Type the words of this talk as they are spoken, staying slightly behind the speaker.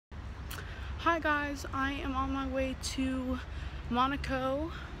Hi guys, I am on my way to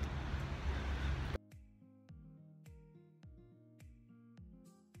Monaco.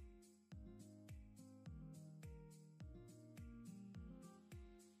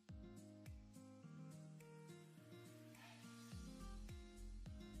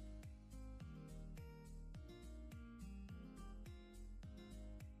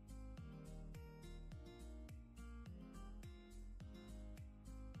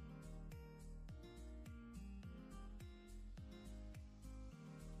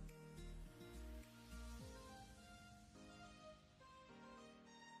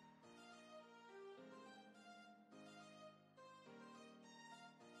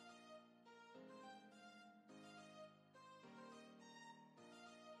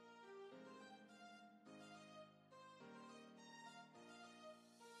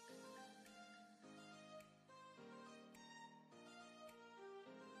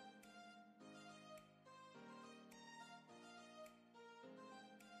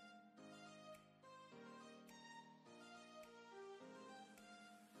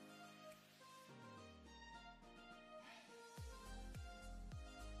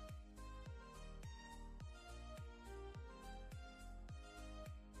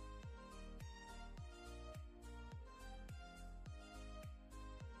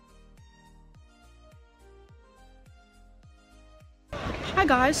 Hi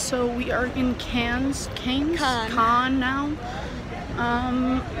guys, so we are in Cannes now.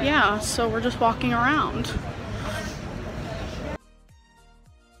 Yeah, so we're just walking around.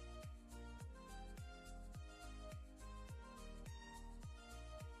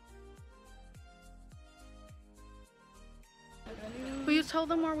 Will you tell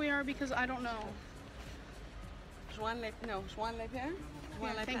them where we are, because I don't know. Juan Le Pen?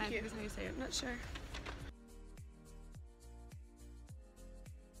 Yeah, thank you. Is how you say it. I'm not sure.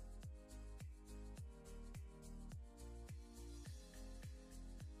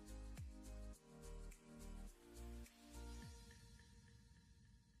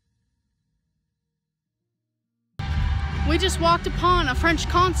 We just walked upon a French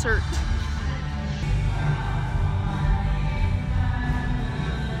concert.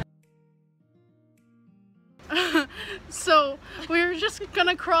 So we were just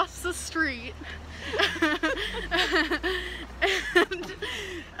gonna cross the street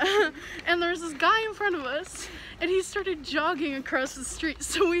and there's this guy in front of us and he started jogging across the street,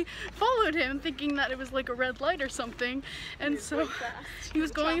 so we followed him thinking that it was like a red light or something, and so he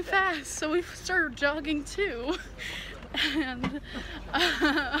was going fast, so we started jogging too. And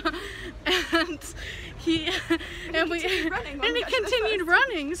he continued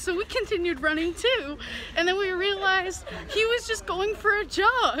running, so we continued running too, and then we realized he was just going for a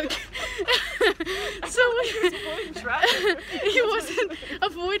jog. So he wasn't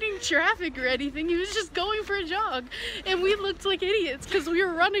avoiding traffic or anything, he was just going for a jog, and we looked like idiots because we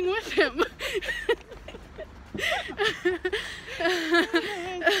were running with him.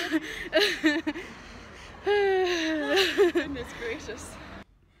 Goodness gracious.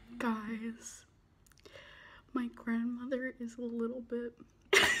 Guys, my grandmother is a little bit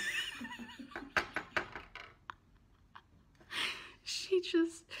she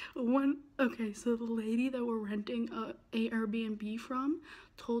just went, okay, so the lady that we're renting a Airbnb from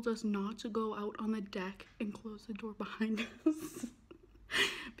told us not to go out on the deck and close the door behind us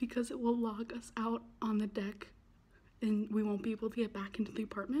because it will lock us out on the deck and we won't be able to get back into the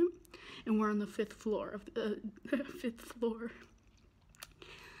apartment, and we're on the 5th floor of the 5th floor.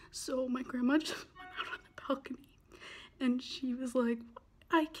 So my grandma just went out on the balcony and she was like,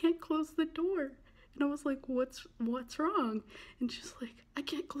 I can't close the door. And I was like, what's wrong? And she's like, I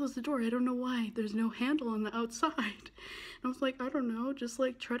can't close the door, I don't know why, there's no handle on the outside. And I was like, I don't know, just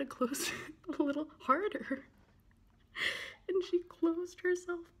like try to close it a little harder. And she closed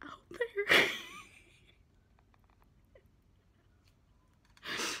herself out there.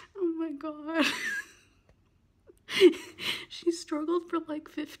 Oh my god. She struggled for like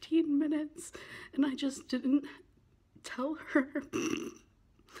 15 minutes and I just didn't tell her. And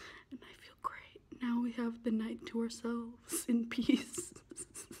I feel great. Now we have the night to ourselves in peace.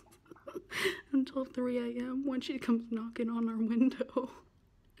 Until 3 a.m. when she comes knocking on our window.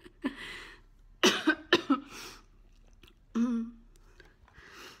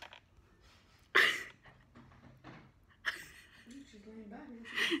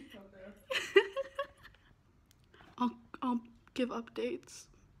 I'll give updates.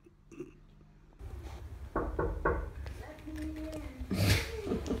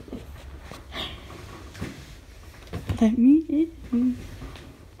 Let me in.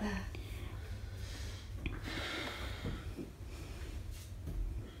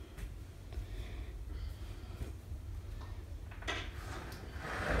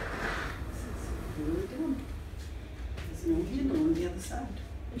 There's no handle on the other side.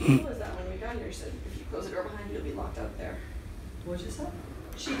 She told us that when we got here. She said, if you close the door behind you, you'll be locked out there. What'd you say?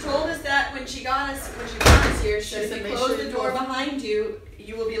 She told us that when she got us here. She said, said, if you make close sure the you door close- behind you,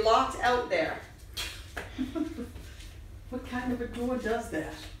 you will be locked out there. What kind of a door does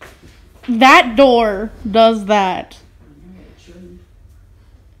that? That door does that. It shouldn't.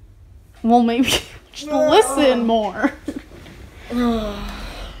 Well, maybe just listen more.